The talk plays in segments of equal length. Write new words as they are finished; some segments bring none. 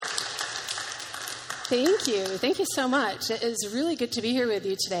Thank you. Thank you so much. It is really good to be here with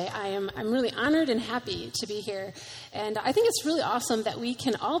you today. I'm really honored and happy to be here. And I think it's really awesome that we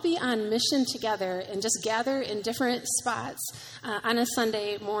can all be on mission together and just gather in different spots on a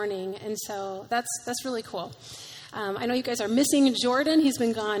Sunday morning. And so that's really cool. I know you guys are missing Jordan. He's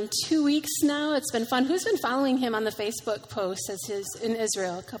been gone 2 weeks now. It's been fun. Who's been following him on the Facebook posts as he's in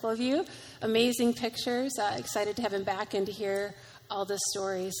Israel? A couple of you? Amazing pictures. Excited to have him back and to hear all the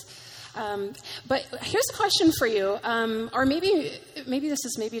stories. But here's a question for you, or maybe this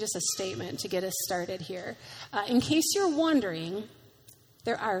is just a statement to get us started here. In case you're wondering,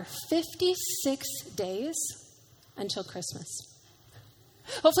 there are 56 days until Christmas.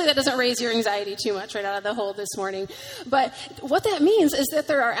 Hopefully that doesn't raise your anxiety too much right out of the hole this morning. But what that means is that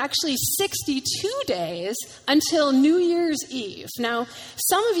there are actually 62 days until New Year's Eve. Now,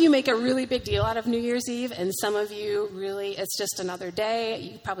 some of you make a really big deal out of New Year's Eve, and some of you really, it's just another day.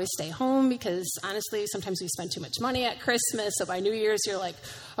 You probably stay home because, honestly, sometimes we spend too much money at Christmas, so by New Year's you're like,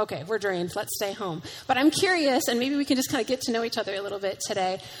 okay, we're drained, let's stay home. But I'm curious, and maybe we can just kind of get to know each other a little bit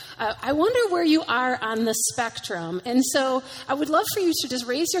today. I wonder where you are on the spectrum, and so I would love for you to just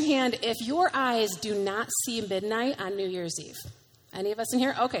raise your hand if your eyes do not see midnight on New Year's Eve. Any of us in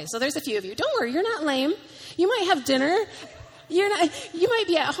here? Okay, so there's a few of you. Don't worry, you're not lame. You might have dinner. You might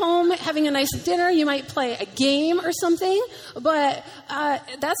be at home having a nice dinner. You might play a game or something, but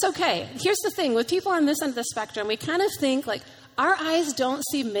that's okay. Here's the thing. With people on this end of the spectrum, we kind of think like, our eyes don't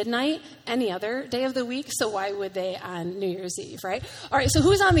see midnight any other day of the week, so why would they on New Year's Eve, right? All right, so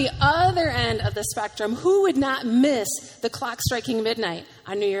who's on the other end of the spectrum? Who would not miss the clock striking midnight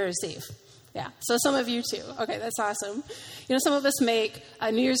on New Year's Eve? Yeah, so some of you too. Okay, that's awesome. You know, some of us make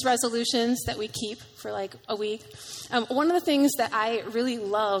New Year's resolutions that we keep for like a week. One of the things that I really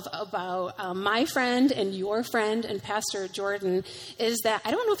love about my friend and your friend and Pastor Jordan is that,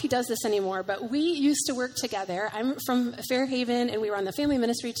 I don't know if he does this anymore, but we used to work together. I'm from Fairhaven, and we were on the family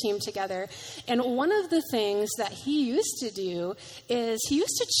ministry team together. And one of the things that he used to do is he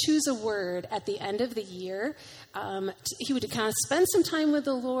used to choose a word at the end of the year. He would kind of spend some time with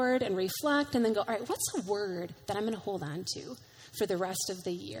the Lord and reflect and then go, all right, what's a word that I'm going to hold on to for the rest of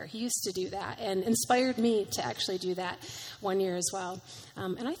the year? He used to do that and inspired me to actually do that one year as well.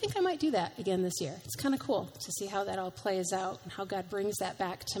 And I think I might do that again this year. It's kind of cool to see how that all plays out and how God brings that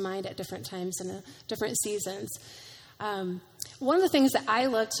back to mind at different times and different seasons. One of the things that I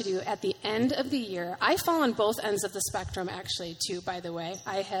love to do at the end of the year, I fall on both ends of the spectrum actually too, by the way.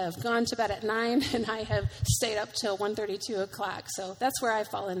 I have gone to bed at 9 and I have stayed up till 1:30, 2 o'clock. So that's where I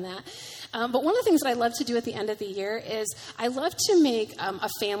fall in that. But one of the things that I love to do at the end of the year is I love to make a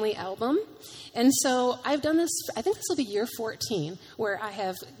family album. And so I've done this, I think this will be year 14, where I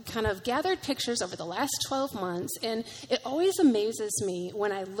have kind of gathered pictures over the last 12 months. And it always amazes me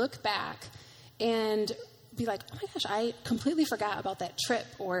when I look back and be like, oh my gosh, I completely forgot about that trip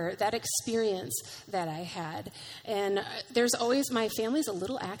or that experience that I had. And there's always, my family's a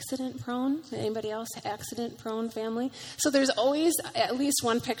little accident prone. Anybody else accident prone family? So there's always at least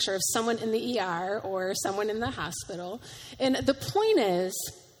one picture of someone in the ER or someone in the hospital. And the point is,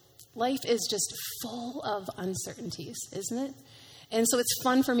 life is just full of uncertainties, isn't it? And so it's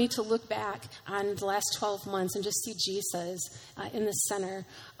fun for me to look back on the last 12 months and just see Jesus in the center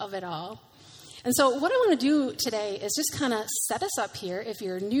of it all. And so what I want to do today is just kind of set us up here. If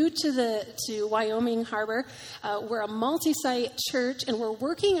you're new to Wyoming Harbor, we're a multi-site church, and we're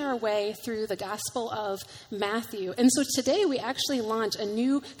working our way through the Gospel of Matthew. And so today we actually launch a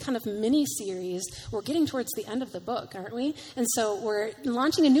new kind of mini-series. We're getting towards the end of the book, aren't we? And so we're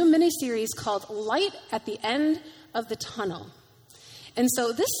launching a new mini-series called Light at the End of the Tunnel. And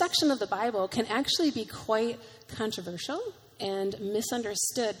so this section of the Bible can actually be quite controversial and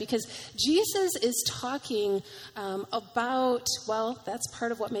misunderstood because Jesus is talking about, well, that's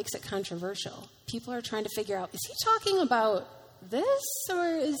part of what makes it controversial. People are trying to figure out, is he talking about this or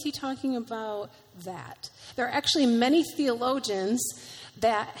is he talking about that? There are actually many theologians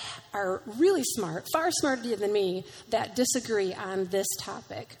that are really smart, far smarter than me, that disagree on this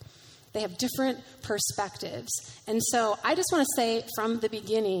topic. They have different perspectives. And so I just want to say from the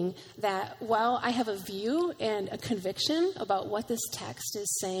beginning that while I have a view and a conviction about what this text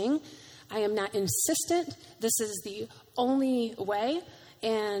is saying, I am not insistent this is the only way,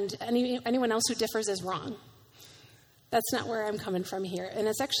 and anyone else who differs is wrong. That's not where I'm coming from here. And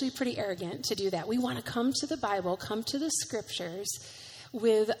it's actually pretty arrogant to do that. We want to come to the Bible, come to the scriptures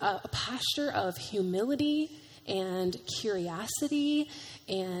with a posture of humility and curiosity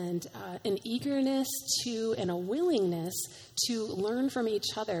and an eagerness to and a willingness to learn from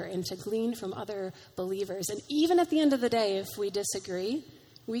each other and to glean from other believers. And even at the end of the day, if we disagree,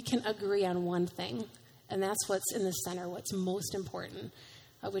 we can agree on one thing, And that's what's in the center, what's most important,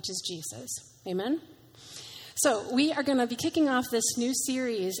 which is Jesus. Amen? So we are going to be kicking off this new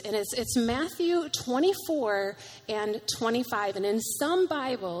series, and it's Matthew 24 and 25. And in some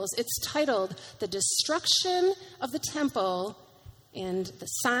Bibles, it's titled The Destruction of the Temple and the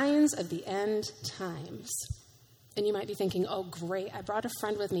Signs of the End Times. And you might be thinking, oh, great, I brought a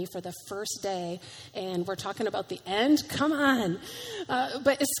friend with me for the first day, and we're talking about the end? Come on.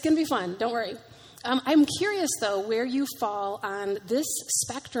 But it's going to be fun. Don't worry. I'm curious, though, where you fall on this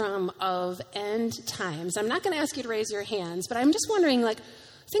spectrum of end times. I'm not going to ask you to raise your hands, but I'm just wondering,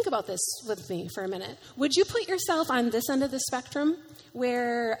 think about this with me for a minute. Would you put yourself on this end of the spectrum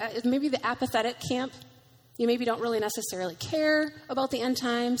where maybe the apathetic camp? You maybe don't really necessarily care about the end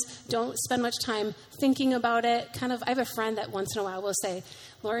times, don't spend much time thinking about it. I have a friend that once in a while will say,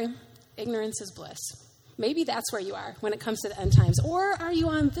 Lori, ignorance is bliss. Maybe that's where you are when it comes to the end times. Or are you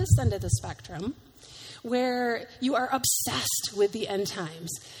on this end of the spectrum where you are obsessed with the end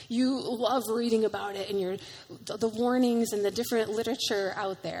times? You love reading about it and the warnings and the different literature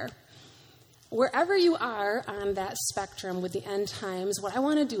out there. Wherever you are on that spectrum with the end times, what I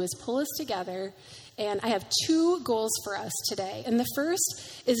want to do is pull us together, and I have two goals for us today. And the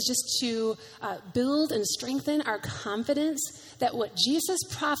first is just to build and strengthen our confidence that what Jesus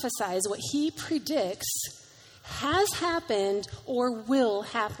prophesies, what he predicts, has happened or will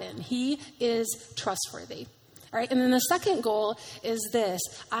happen. He is trustworthy. All right, and then the second goal is this.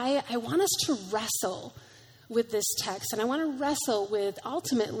 I want us to wrestle with this text, and I want to wrestle with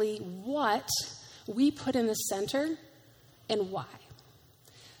ultimately what we put in the center and why.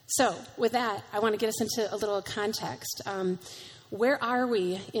 So with that, I want to get us into a little context. Where are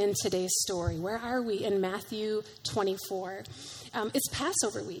we in today's story? Where are we in Matthew 24? It's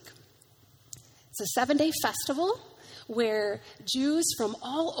Passover week. It's a 7-day festival where Jews from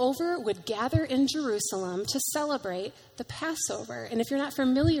all over would gather in Jerusalem to celebrate the Passover. And if you're not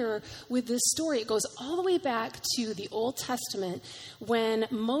familiar with this story, it goes all the way back to the Old Testament when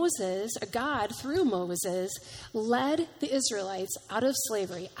Moses, or God through Moses, led the Israelites out of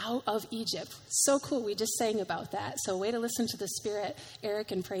slavery, out of Egypt. So cool. We just sang about that. So way to listen to the Spirit,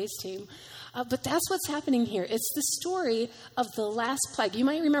 Eric and praise team. But that's what's happening here. It's the story of the last plague. You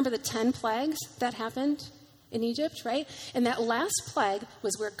might remember the 10 plagues that happened in Egypt, right? And that last plague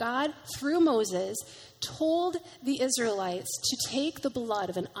was where God, through Moses, told the Israelites to take the blood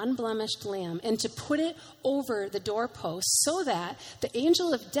of an unblemished lamb and to put it over the doorpost so that the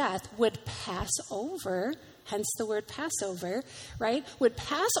angel of death would pass over, hence the word Passover, right? Would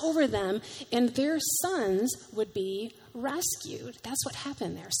pass over them and their sons would be rescued. That's what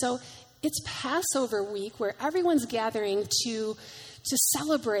happened there. So it's Passover week where everyone's gathering to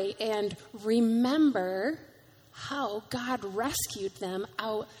celebrate and remember how God rescued them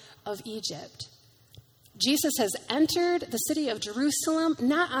out of Egypt. Jesus has entered the city of Jerusalem,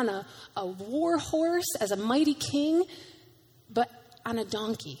 not on a war horse as a mighty king, but on a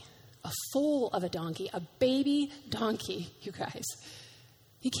donkey, a foal of a donkey, a baby donkey, you guys.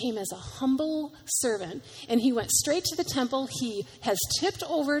 He came as a humble servant, and he went straight to the temple. He has tipped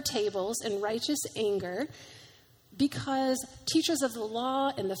over tables in righteous anger because teachers of the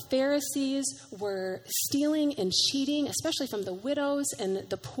law and the Pharisees were stealing and cheating, especially from the widows and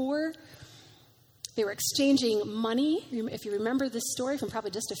the poor. They were exchanging money, if you remember this story from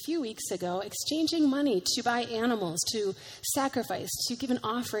probably just a few weeks ago, exchanging money to buy animals, to sacrifice, to give an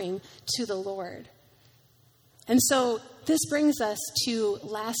offering to the Lord. And so this brings us to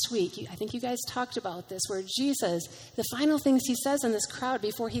last week. I think you guys talked about this, where Jesus, the final things he says in this crowd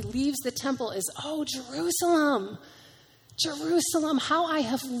before he leaves the temple is, oh, Jerusalem, Jerusalem, how I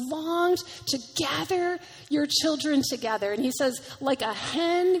have longed to gather your children together. And he says, like a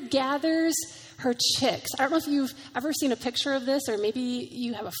hen gathers her chicks. I don't know if you've ever seen a picture of this, or maybe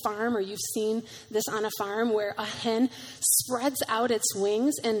you have a farm or you've seen this on a farm where a hen spreads out its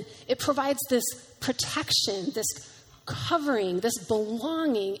wings and it provides this protection, this covering, this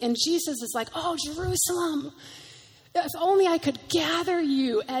belonging. And Jesus is like, oh, Jerusalem, if only I could gather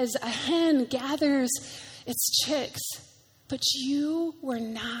you as a hen gathers its chicks. But you were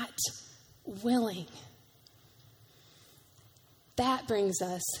not willing. That brings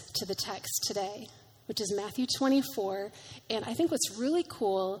us to the text today, which is Matthew 24. And I think what's really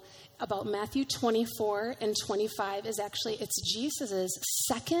cool about Matthew 24 and 25 is actually it's Jesus'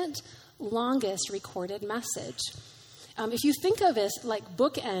 second longest recorded message. If you think of it like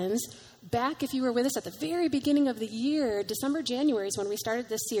bookends, back if you were with us at the very beginning of the year, December, January is when we started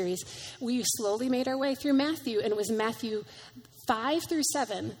this series, we slowly made our way through Matthew, and it was Matthew 5 through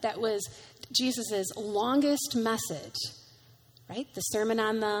 7 that was Jesus' longest message, right? The Sermon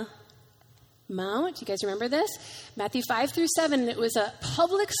on the Mount. You guys remember this? Matthew 5 through 7, it was a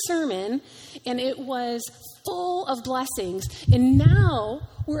public sermon, and it was full of blessings. And now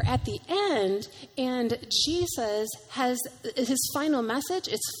we're at the end, and Jesus has his final message.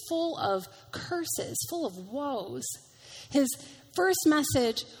 It's full of curses, full of woes. His first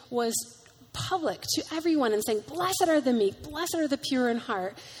message was public to everyone and saying, blessed are the meek, blessed are the pure in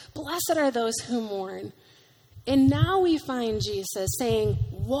heart, blessed are those who mourn. And now we find Jesus saying,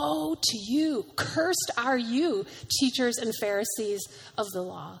 woe to you, cursed are you, teachers and Pharisees of the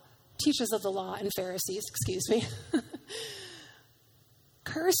law. Teachers of the law and Pharisees, excuse me.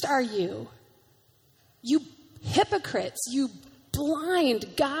 Cursed are you, you hypocrites, you blind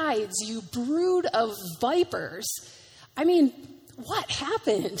guides, you brood of vipers. I mean, what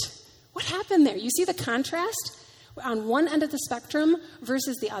happened? What happened there? You see the contrast on one end of the spectrum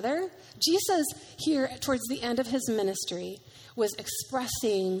versus the other? Jesus here towards the end of his ministry was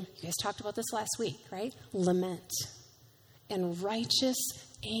expressing, you guys talked about this last week, right? Lament and righteous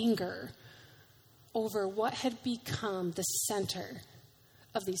anger over what had become the center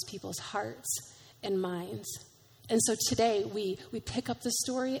of these people's hearts and minds. And so today we pick up the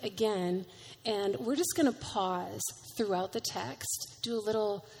story again, and we're just going to pause throughout the text, do a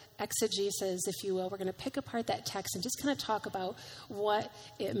little exegesis, if you will. We're going to pick apart that text and just kind of talk about what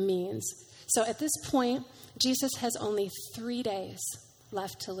it means. So at this point, Jesus has only 3 days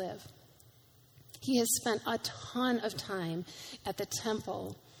left to live. He has spent a ton of time at the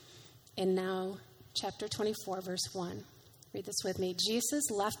temple. And now, chapter 24, verse 1. Read this with me.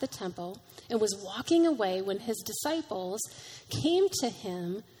 Jesus left the temple and was walking away when his disciples came to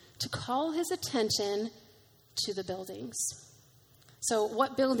him to call his attention to the buildings. So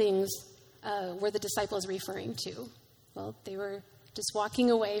what buildings were the disciples referring to? Well, they were just walking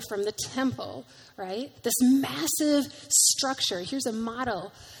away from the temple, right? This massive structure. Here's a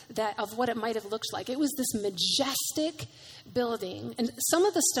model of what it might have looked like. It was this majestic building. And some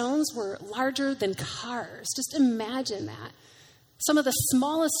of the stones were larger than cars. Just imagine that. Some of the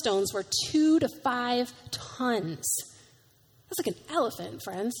smallest stones were 2 to 5 tons. That's like an elephant,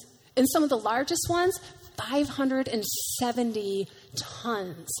 friends. And some of the largest ones, 570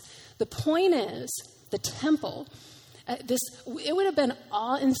 tons. The point is, the temple, it would have been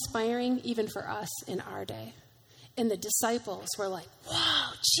awe-inspiring even for us in our day. And the disciples were like,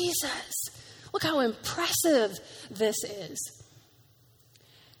 wow, Jesus, look how impressive this is.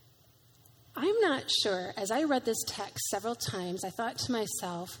 I'm not sure, as I read this text several times, I thought to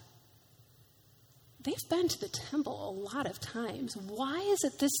myself, they've been to the temple a lot of times. Why is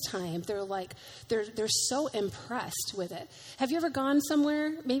it this time they're so impressed with it? Have you ever gone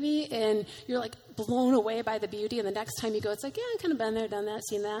somewhere maybe and you're like blown away by the beauty, and the next time you go, it's like, yeah, I've kind of been there, done that,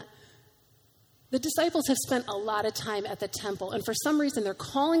 seen that. The disciples have spent a lot of time at the temple, and for some reason they're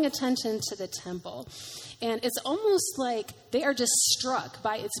calling attention to the temple. And it's almost like they are just struck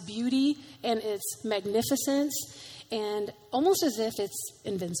by its beauty and its magnificence, and almost as if it's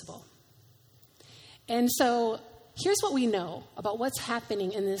invincible. And so here's what we know about what's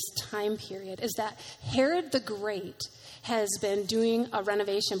happening in this time period is that Herod the Great has been doing a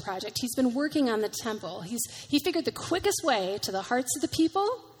renovation project. He's been working on the temple. He figured the quickest way to the hearts of the people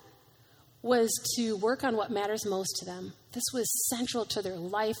was to work on what matters most to them. This was central to their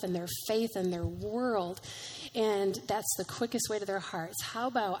life and their faith and their world. And that's the quickest way to their hearts. How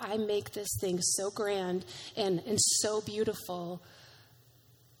about I make this thing so grand and so beautiful?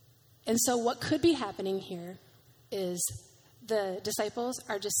 And so what could be happening here is the disciples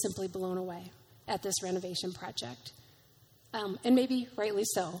are just simply blown away at this renovation project. And maybe rightly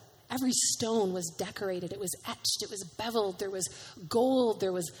so. Every stone was decorated. It was etched. It was beveled. There was gold.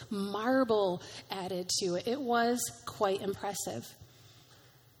 There was marble added to it. It was quite impressive.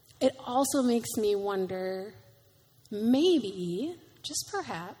 It also makes me wonder, maybe, just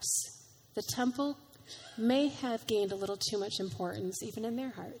perhaps, the temple may have gained a little too much importance even in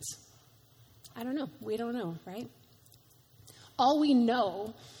their hearts. I don't know. We don't know, right? All we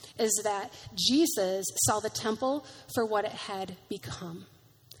know is that Jesus saw the temple for what it had become.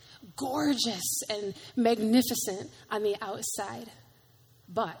 Gorgeous and magnificent on the outside.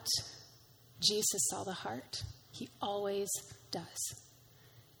 But Jesus saw the heart. He always does.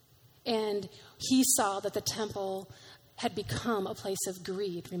 And he saw that the temple had become a place of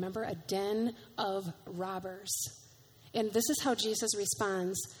greed. Remember, a den of robbers. And this is how Jesus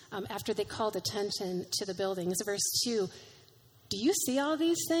responds after they called attention to the buildings. Verse 2, do you see all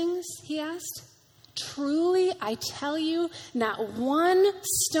these things? He asked. Truly, I tell you, not one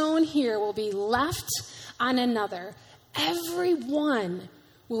stone here will be left on another. Every one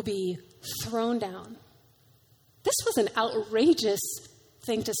will be thrown down. This was an outrageous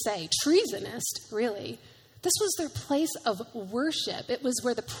thing to say, treasonist, really. This was their place of worship. It was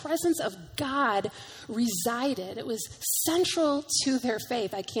where the presence of God resided. It was central to their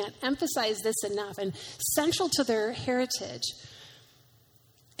faith. I can't emphasize this enough, and central to their heritage.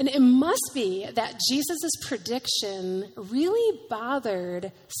 And it must be that Jesus' prediction really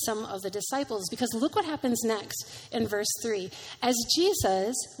bothered some of the disciples, because look what happens next in verse 3. As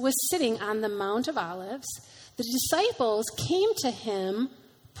Jesus was sitting on the Mount of Olives, the disciples came to him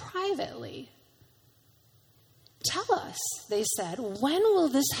privately. Tell us, they said, when will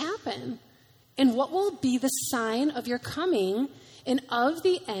this happen? And what will be the sign of your coming and of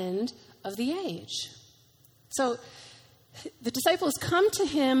the end of the age? So the disciples come to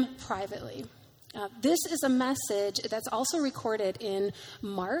him privately. This is a message that's also recorded in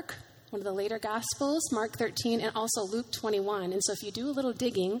Mark, one of the later Gospels, Mark 13, and also Luke 21. And so if you do a little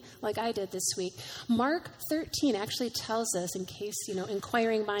digging, like I did this week, Mark 13 actually tells us, in case,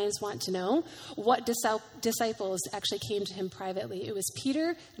 inquiring minds want to know, what disciples actually came to him privately. It was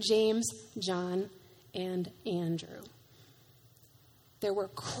Peter, James, John, and Andrew. There were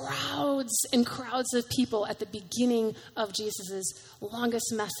crowds and crowds of people at the beginning of Jesus'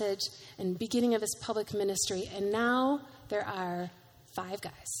 longest message and beginning of his public ministry. And now there are 5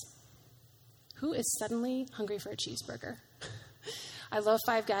 guys. Who is suddenly hungry for a cheeseburger? I love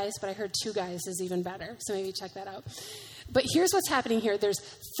 5 guys, but I heard 2 guys is even better. So maybe check that out. But here's what's happening here. There's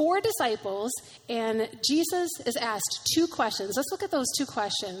 4 disciples, and Jesus is asked 2 questions. Let's look at those 2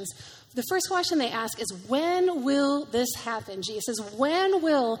 questions. The first question they ask is, when will this happen? Jesus says, when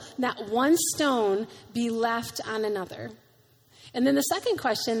will that one stone be left on another? And then the second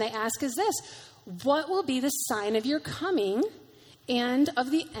question they ask is this: what will be the sign of your coming and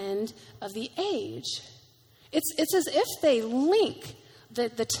of the end of the age? It's as if they link the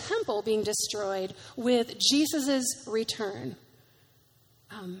temple being destroyed with Jesus' return.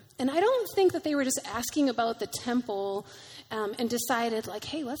 And I don't think that they were just asking about the temple and decided, like,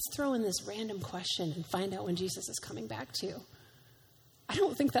 hey, let's throw in this random question and find out when Jesus is coming back too. I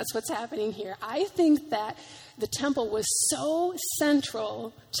don't think that's what's happening here. I think that the temple was so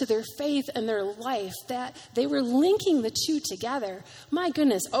central to their faith and their life that they were linking the 2 together. My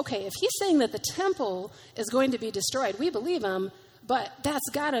goodness, okay, if he's saying that the temple is going to be destroyed, we believe him, but that's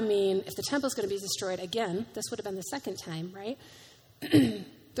got to mean if the temple is going to be destroyed again, this would have been the second time, right?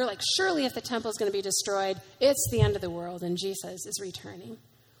 They're like, surely if the temple is going to be destroyed, it's the end of the world and Jesus is returning.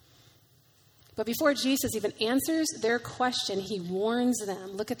 But before Jesus even answers their question, he warns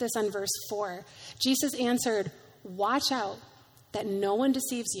them. Look at this on verse 4. Jesus answered, watch out that no one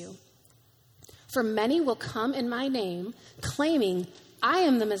deceives you. For many will come in my name, claiming I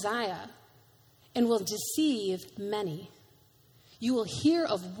am the Messiah, and will deceive many. You will hear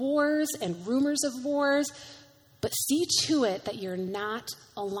of wars and rumors of wars, but see to it that you're not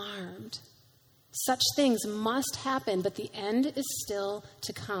alarmed. Such things must happen, but the end is still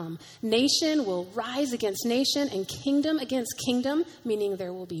to come. Nation will rise against nation and kingdom against kingdom, meaning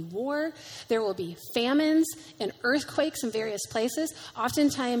there will be war. There will be famines and earthquakes in various places.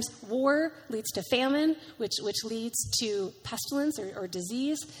 Oftentimes, war leads to famine, which leads to pestilence or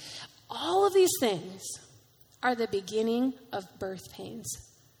disease. All of these things are the beginning of birth pains.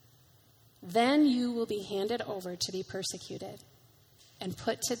 Then you will be handed over to be persecuted and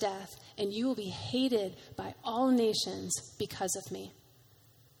put to death, and you will be hated by all nations because of me.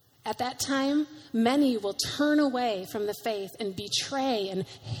 At that time, many will turn away from the faith and betray and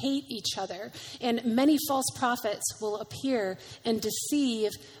hate each other, and many false prophets will appear and deceive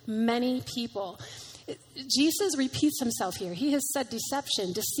many people. Jesus repeats himself here. He has said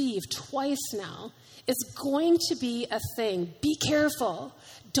deception, deceive twice now. It's going to be a thing. Be careful.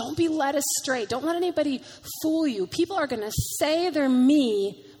 Don't be led astray. Don't let anybody fool you. People are going to say they're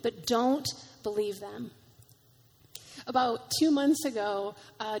me, but don't believe them. About 2 months ago,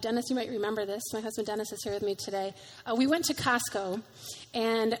 Dennis, you might remember this. My husband Dennis is here with me today. We went to Costco,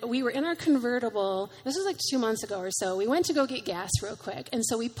 and we were in our convertible. This was like 2 months ago or so. We went to go get gas real quick, and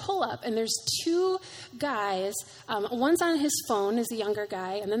so we pull up, and there's 2 guys. One's on his phone, is the younger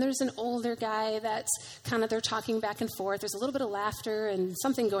guy, and then there's an older guy that's kind of, they're talking back and forth. There's a little bit of laughter and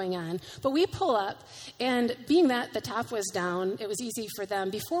something going on. But we pull up, and being that the top was down, it was easy for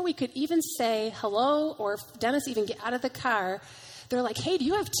them. Before we could even say hello or Dennis even get out of the car, they're like, hey, do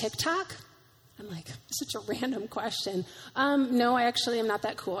you have TikTok? I'm like, such a random question. No, I actually am not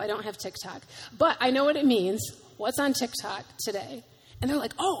that cool. I don't have TikTok. But I know what it means. What's on TikTok today? And they're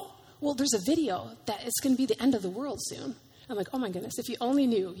like, oh, well, there's a video that it's going to be the end of the world soon. I'm like, oh my goodness, if you only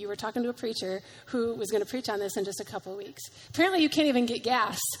knew you were talking to a preacher who was going to preach on this in just a couple of weeks. Apparently you can't even get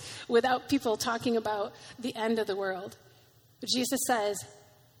gas without people talking about the end of the world. But Jesus says,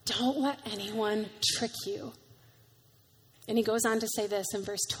 Don't let anyone trick you. And he goes on to say this in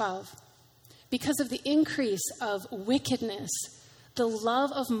verse 12. Because of the increase of wickedness, the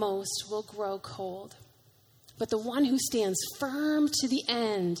love of most will grow cold. But the one who stands firm to the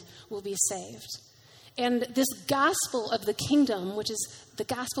end will be saved. And this gospel of the kingdom, which is the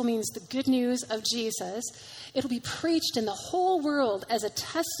gospel means the good news of Jesus, it'll be preached in the whole world as a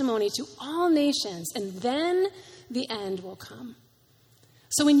testimony to all nations, and then the end will come.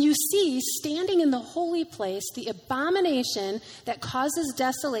 So when you see standing in the holy place the abomination that causes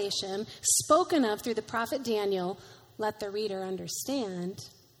desolation, spoken of through the prophet Daniel, let the reader understand.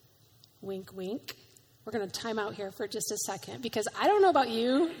 Wink, wink. We're going to time out here for just a second, because I don't know about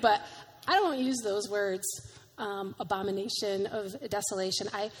you, but I don't use those words, abomination of desolation.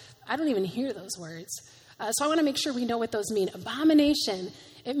 I don't even hear those words. So I want to make sure we know what those mean. Abomination,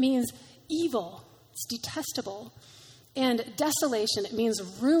 it means evil. It's detestable. And desolation, it means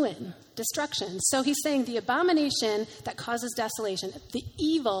ruin, destruction. So he's saying the abomination that causes desolation, the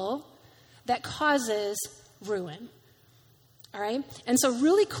evil that causes ruin. All right? And so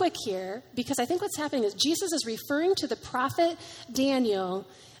really quick here, because I think what's happening is Jesus is referring to the prophet Daniel,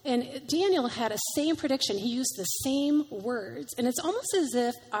 and Daniel had a same prediction. He used the same words. And it's almost as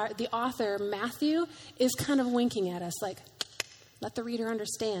if the author, Matthew, is kind of winking at us, like, let the reader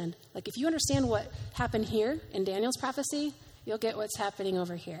understand. Like, if you understand what happened here in Daniel's prophecy, you'll get what's happening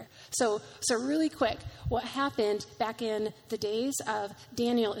over here. So really quick, what happened back in the days of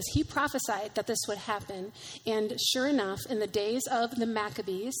Daniel is he prophesied that this would happen. And sure enough, in the days of the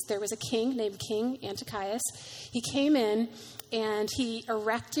Maccabees, there was a king named King Antiochus. He came in and he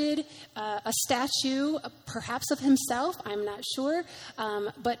erected a statue, perhaps of himself, I'm not sure,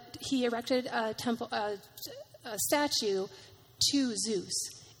 but he erected a statue to Zeus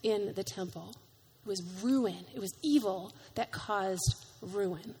in the temple. It was ruin. It was evil that caused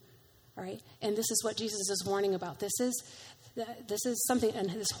ruin. All right? And this is what Jesus is warning about. This is something, and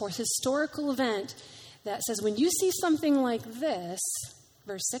this historical event that says, when you see something like this,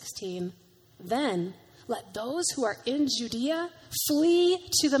 verse 16, then let those who are in Judea flee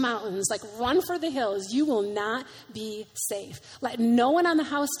to the mountains, like run for the hills. You will not be safe. Let no one on the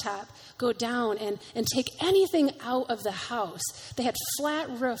housetop go down and take anything out of the house. They had flat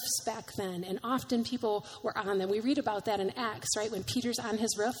roofs back then, and often people were on them. We read about that in Acts, right, when Peter's on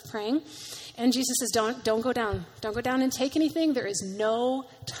his roof praying. And Jesus says, don't go down. Don't go down and take anything. There is no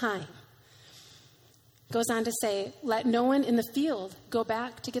time. Goes on to say, let no one in the field go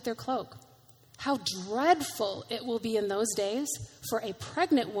back to get their cloak. How dreadful it will be in those days for a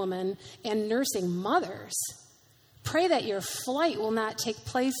pregnant woman and nursing mothers. Pray that your flight will not take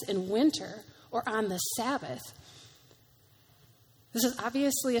place in winter or on the Sabbath. This is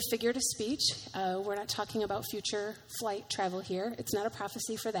obviously a figurative speech. We're not talking about future flight travel here. It's not a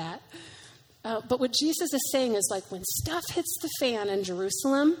prophecy for that. But what Jesus is saying is, like, when stuff hits the fan in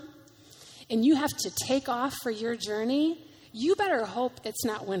Jerusalem and you have to take off for your journey, you better hope it's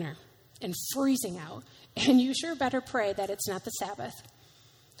not winter and freezing out. And you sure better pray that it's not the Sabbath.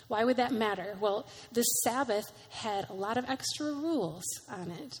 Why would that matter? Well, the Sabbath had a lot of extra rules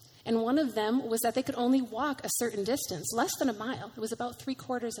on it. And one of them was that they could only walk a certain distance, less than a mile. It was about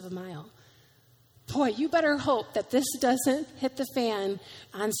 3/4 of a mile. Boy, you better hope that this doesn't hit the fan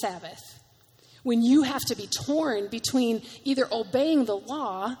on Sabbath, when you have to be torn between either obeying the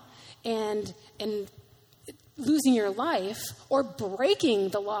law and losing your life, or breaking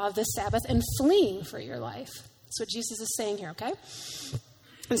the law of the Sabbath and fleeing for your life. That's what Jesus is saying here, okay?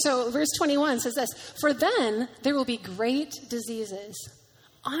 And so verse 21 says this, for then there will be great diseases,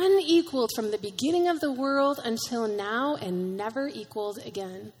 unequaled from the beginning of the world until now and never equaled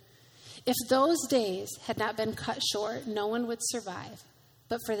again. If those days had not been cut short, no one would survive.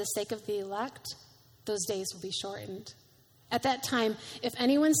 But for the sake of the elect, those days will be shortened. At that time, if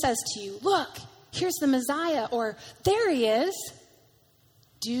anyone says to you, look, here's the Messiah, or there he is,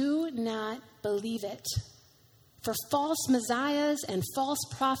 do not believe it. For false messiahs and false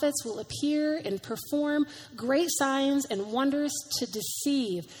prophets will appear and perform great signs and wonders to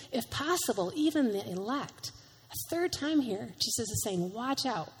deceive, if possible, even the elect. A third time here, Jesus is saying, watch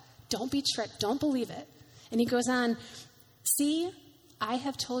out. Don't be tricked. Don't believe it. And he goes on, see, I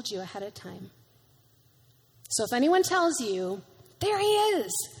have told you ahead of time. So if anyone tells you, there he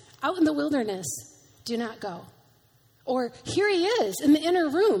is, out in the wilderness, do not go. Or here he is in the inner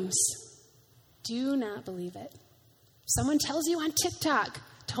rooms, do not believe it. Someone tells you on TikTok,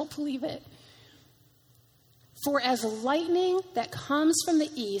 don't believe it. For as lightning that comes from the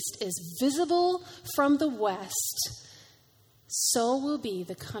east is visible from the west, so will be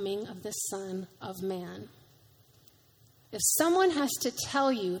the coming of the Son of Man. If someone has to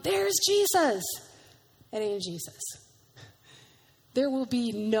tell you, there's Jesus, it ain't Jesus. There will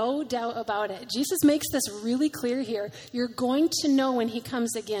be no doubt about it. Jesus makes this really clear here. You're going to know when he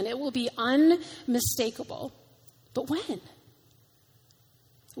comes again. It will be unmistakable. But when?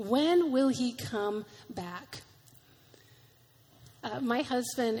 When will he come back? My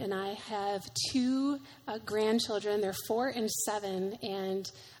husband and I have two grandchildren. They're 4 and 7.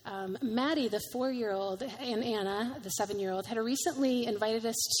 And Maddie, the 4-year-old, and Anna, the 7-year-old, had recently invited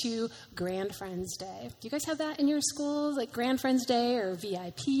us to Grand Friends Day. Do you guys have that in your schools, like Grand Friends Day or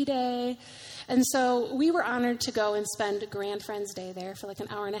VIP Day? And so we were honored to go and spend Grand Friends Day there for like an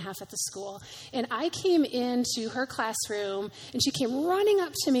hour and a half at the school. And I came into her classroom, and she came running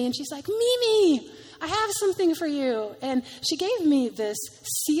up to me, and she's like, Mimi, I have something for you. And she gave me this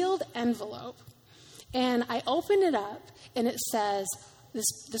sealed envelope. And I opened it up, and it says,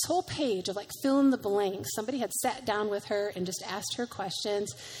 this whole page of like fill in the blanks. Somebody had sat down with her and just asked her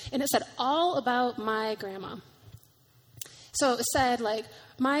questions. And it said all about my grandma. So it said like,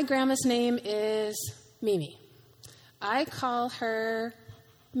 my grandma's name is Mimi. I call her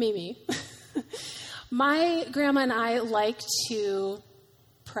Mimi. My grandma and I like to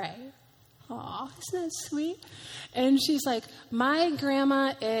pray. Aw, isn't that sweet? And she's like, my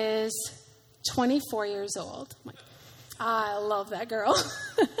grandma is 24 years old. I'm like, I love that girl.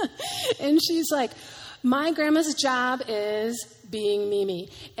 And she's like, my grandma's job is being Mimi.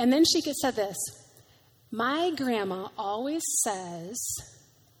 And then she said this, my grandma always says,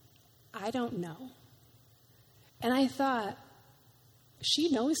 I don't know. And I thought,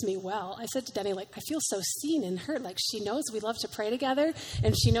 she knows me well. I said to Denny, like, I feel so seen and heard. Like, she knows we love to pray together,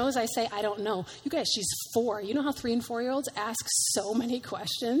 and she knows I say, I don't know. You guys, she's 4. You know how 3 and 4-year-olds ask so many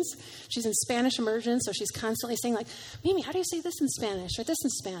questions? She's in Spanish immersion, so she's constantly saying, like, Mimi, how do you say this in Spanish or this in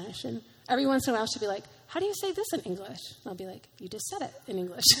Spanish? And every once in a while, she'll be like, how do you say this in English? And I'll be like, you just said it in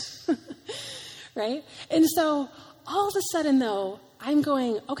English. Right? And so all of a sudden, though, I'm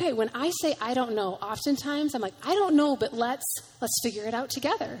going, okay, when I say I don't know, oftentimes I'm like, I don't know, but let's figure it out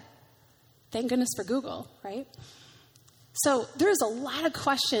together. Thank goodness for Google, right? So there's a lot of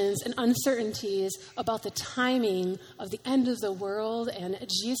questions and uncertainties about the timing of the end of the world and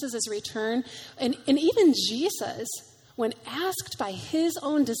Jesus' return. And even Jesus, when asked by his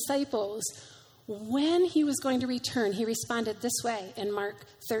own disciples when he was going to return, he responded this way in Mark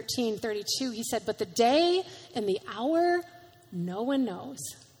 13:32. He said, but the day and the hour no one knows,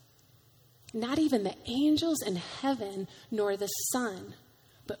 not even the angels in heaven, nor the Son,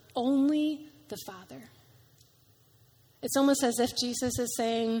 but only the Father. It's almost as if Jesus is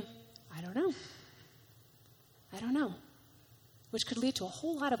saying, I don't know. I don't know. Which could lead to a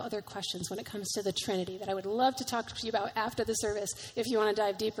whole lot of other questions when it comes to the Trinity that I would love to talk to you about after the service if you want to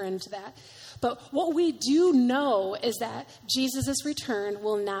dive deeper into that. But what we do know is that Jesus' return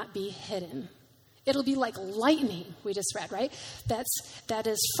will not be hidden. It'll be like lightning, we just read, right? That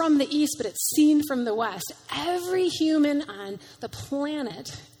is from the east, but it's seen from the west. Every human on the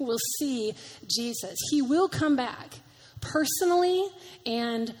planet will see Jesus. He will come back personally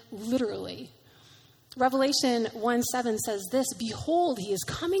and literally. Revelation 1:7 says this, behold, he is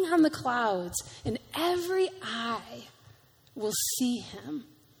coming on the clouds, and every eye will see him.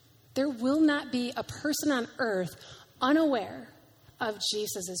 There will not be a person on earth unaware of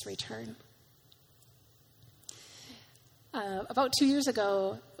Jesus' return. About 2 years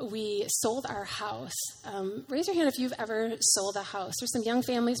ago, we sold our house. Raise your hand if you've ever sold a house. There's some young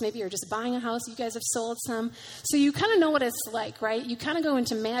families, maybe you're just buying a house. You guys have sold some. So you kind of know what it's like, right? You kind of go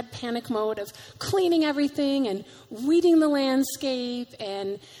into mad panic mode of cleaning everything and weeding the landscape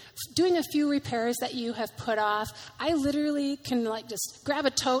and doing a few repairs that you have put off. I literally can just grab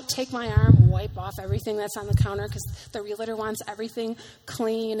a tote, take my arm, wipe off everything that's on the counter because the realtor wants everything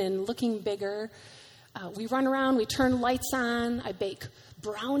clean and looking bigger. We run around, we turn lights on, I bake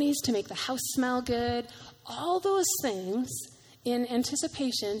brownies to make the house smell good. All those things in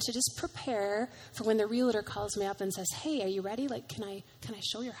anticipation to just prepare for when the realtor calls me up and says, hey, are you ready? Can I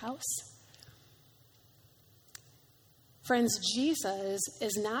show your house? Friends, Jesus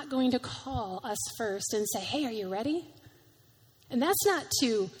is not going to call us first and say, hey, are you ready? And that's not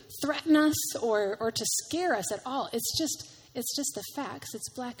to threaten us or to scare us at all. It's just the facts. It's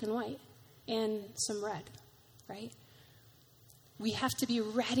black and white. And some red, right? We have to be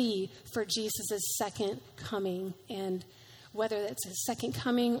ready for Jesus' second coming, and whether it's his second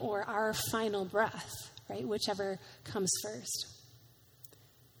coming or our final breath, right? Whichever comes first.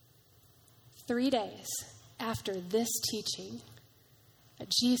 3 days after this teaching,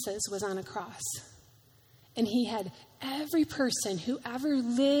 Jesus was on a cross, and he had every person who ever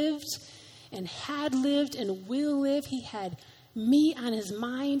lived and had lived and will live. He had me on his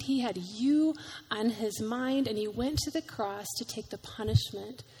mind. He had you on his mind. And he went to the cross to take the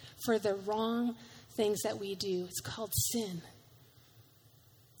punishment for the wrong things that we do. It's called sin.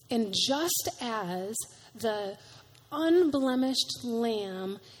 And just as the unblemished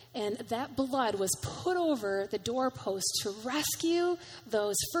lamb and that blood was put over the doorpost to rescue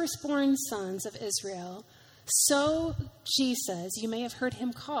those firstborn sons of Israel, so Jesus, you may have heard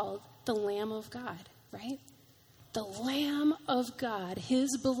him called the Lamb of God, right? The Lamb of God,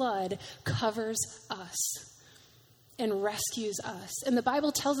 his blood covers us and rescues us. And the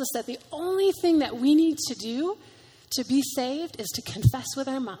Bible tells us that the only thing that we need to do to be saved is to confess with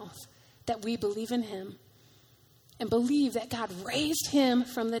our mouth that we believe in him and believe that God raised him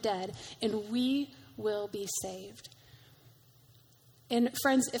from the dead, and we will be saved. And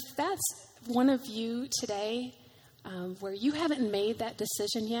friends, if that's one of you today where you haven't made that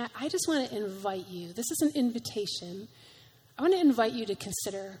decision yet, I just want to invite you. This is an invitation. I want to invite you to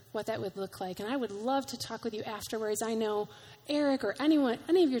consider what that would look like. And I would love to talk with you afterwards. I know Eric or any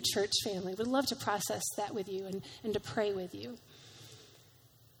of your church family would love to process that with you and to pray with you.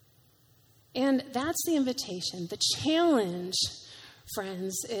 And that's the invitation. The challenge,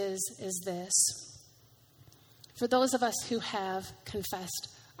 friends, is this. For those of us who have confessed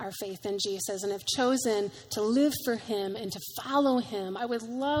our faith in Jesus and have chosen to live for him and to follow him, I would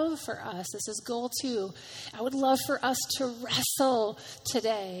love for us, this is goal 2, I would love for us to wrestle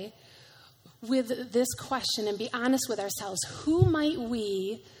today with this question and be honest with ourselves. Who might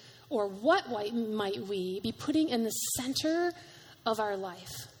we, or what might we be putting in the center of our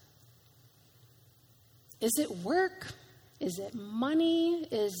life? Is it work? Is it money?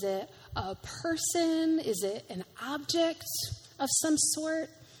 Is it a person? Is it an object of some sort?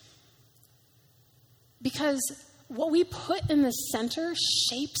 Because what we put in the center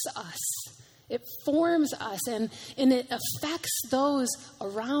shapes us. It forms us, and it affects those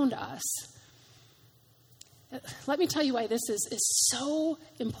around us. Let me tell you why this is so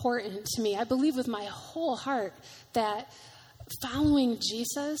important to me. I believe with my whole heart that following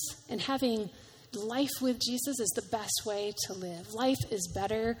Jesus and having life with Jesus is the best way to live. Life is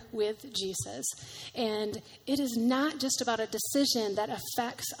better with Jesus. And it is not just about a decision that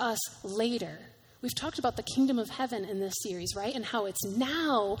affects us later. We've talked about the kingdom of heaven in this series, right? And how it's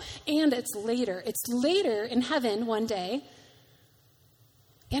now and it's later. It's later in heaven one day.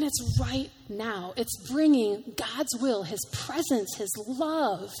 And it's right now. It's bringing God's will, his presence, his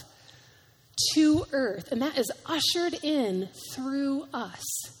love to earth. And that is ushered in through us.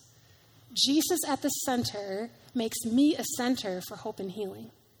 Jesus at the center makes me a center for hope and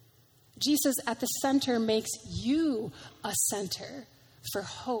healing. Jesus at the center makes you a center for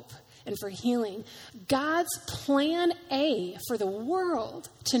hope and for healing. God's plan A for the world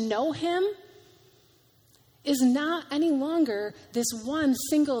to know him is not any longer this one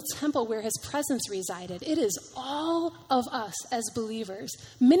single temple where his presence resided. It is all of us as believers,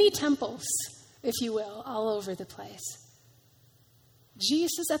 many temples, if you will, all over the place.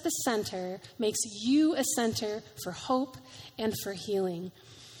 Jesus at the center makes you a center for hope and for healing.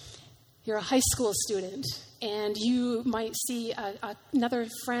 You're a high school student, and you might see another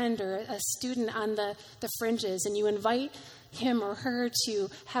friend or a student on the fringes, and you invite him or her to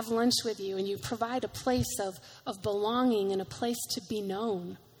have lunch with you, and you provide a place of belonging and a place to be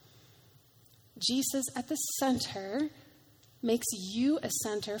known. Jesus at the center makes you a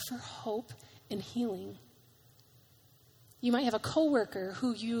center for hope and healing. You might have a coworker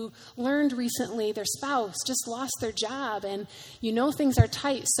who you learned recently, their spouse just lost their job, and you know things are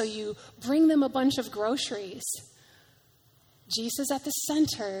tight, so you bring them a bunch of groceries. Jesus at the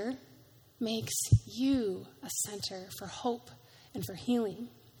center makes you a center for hope and for healing.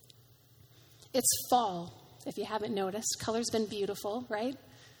 It's fall, if you haven't noticed. Color's been beautiful, right?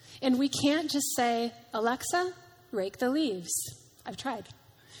 And we can't just say, Alexa, rake the leaves. I've tried.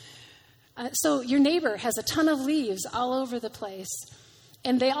 So your neighbor has a ton of leaves all over the place.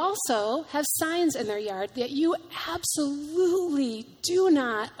 And they also have signs in their yard that you absolutely do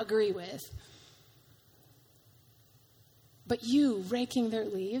not agree with. But you raking their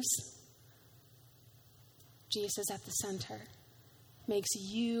leaves, Jesus at the center, makes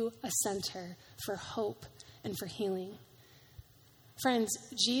you a center for hope and for healing. Friends,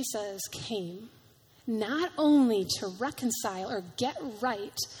 Jesus came not only to reconcile or get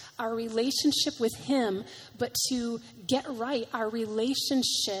right our relationship with him, but to get right our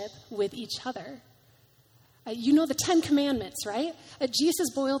relationship with each other. You know the 10 Commandments, right?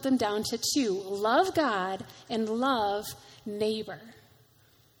 Jesus boiled them down to 2. Love God and love neighbor.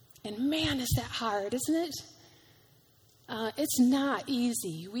 And man, is that hard, isn't it? It's not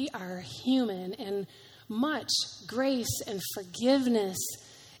easy. We are human, and much grace and forgiveness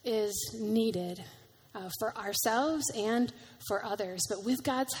is needed for ourselves and for others. But with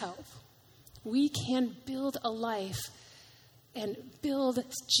God's help, we can build a life and build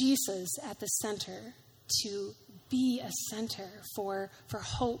Jesus at the center to be a center for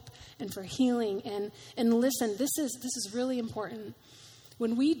hope and for healing. And listen, this is really important.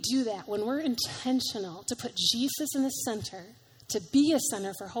 When we do that, when we're intentional to put Jesus in the center, to be a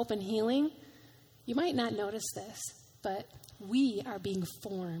center for hope and healing, you might not notice this, but we are being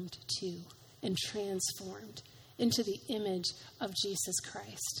formed to and transformed into the image of Jesus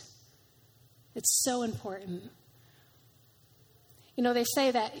Christ. It's so important. You know, they say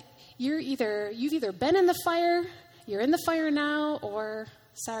that you've either been in the fire, you're in the fire now, or,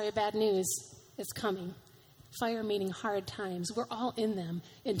 sorry, bad news, it's coming. Fire meaning hard times. We're all in them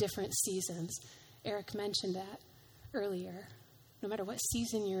in different seasons. Eric mentioned that earlier. No matter what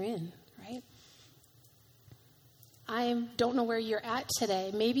season you're in, right? I don't know where you're at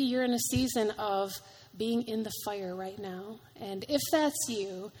today. Maybe you're in a season of being in the fire right now. And if that's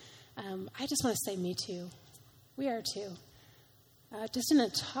you, I just want to say me too. We are too. Just in a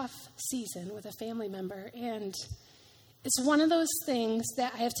tough season with a family member. And it's one of those things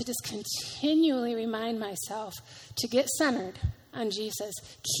that I have to just continually remind myself to get centered on Jesus.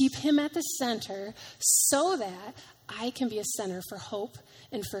 Keep him at the center so that I can be a center for hope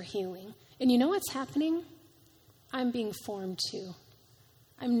and for healing. And you know what's happening? I'm being formed too.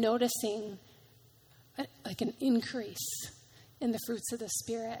 I'm noticing like an increase in the fruits of the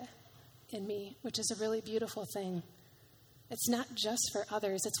Spirit in me, which is a really beautiful thing. It's not just for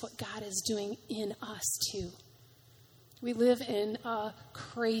others. It's what God is doing in us too. We live in a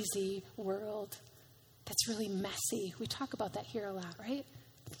crazy world that's really messy. We talk about that here a lot, right?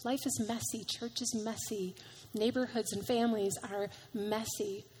 Life is messy. Church is messy. Neighborhoods and families are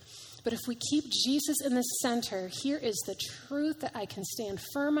messy. But if we keep Jesus in the center, here is the truth that I can stand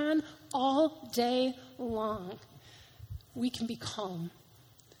firm on all day long. We can be calm,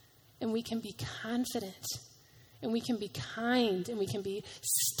 and we can be confident, and we can be kind, and we can be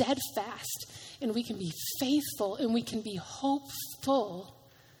steadfast, and we can be faithful, and we can be hopeful,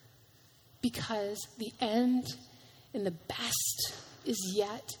 because the end and the best is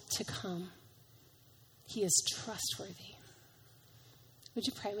yet to come. He is trustworthy. Would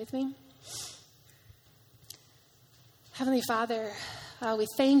you pray with me? Heavenly Father, we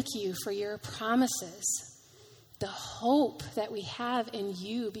thank you for your promises, the hope that we have in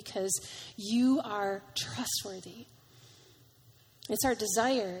you because you are trustworthy. It's our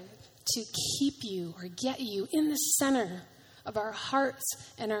desire to keep you or get you in the center of our hearts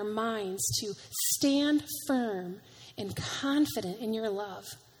and our minds, to stand firm and confident in your love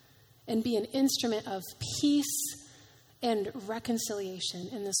and be an instrument of peace and reconciliation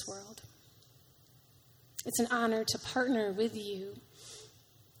in this world. It's an honor to partner with you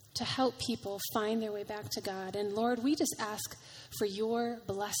to help people find their way back to God. And Lord, we just ask for your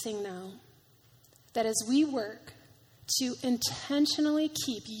blessing now, that as we work to intentionally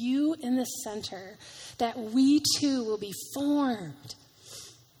keep you in the center, that we too will be formed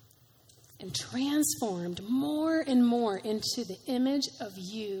and transformed more and more into the image of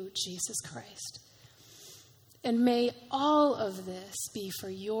you, Jesus Christ. And may all of this be for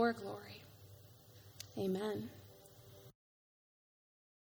your glory. Amen.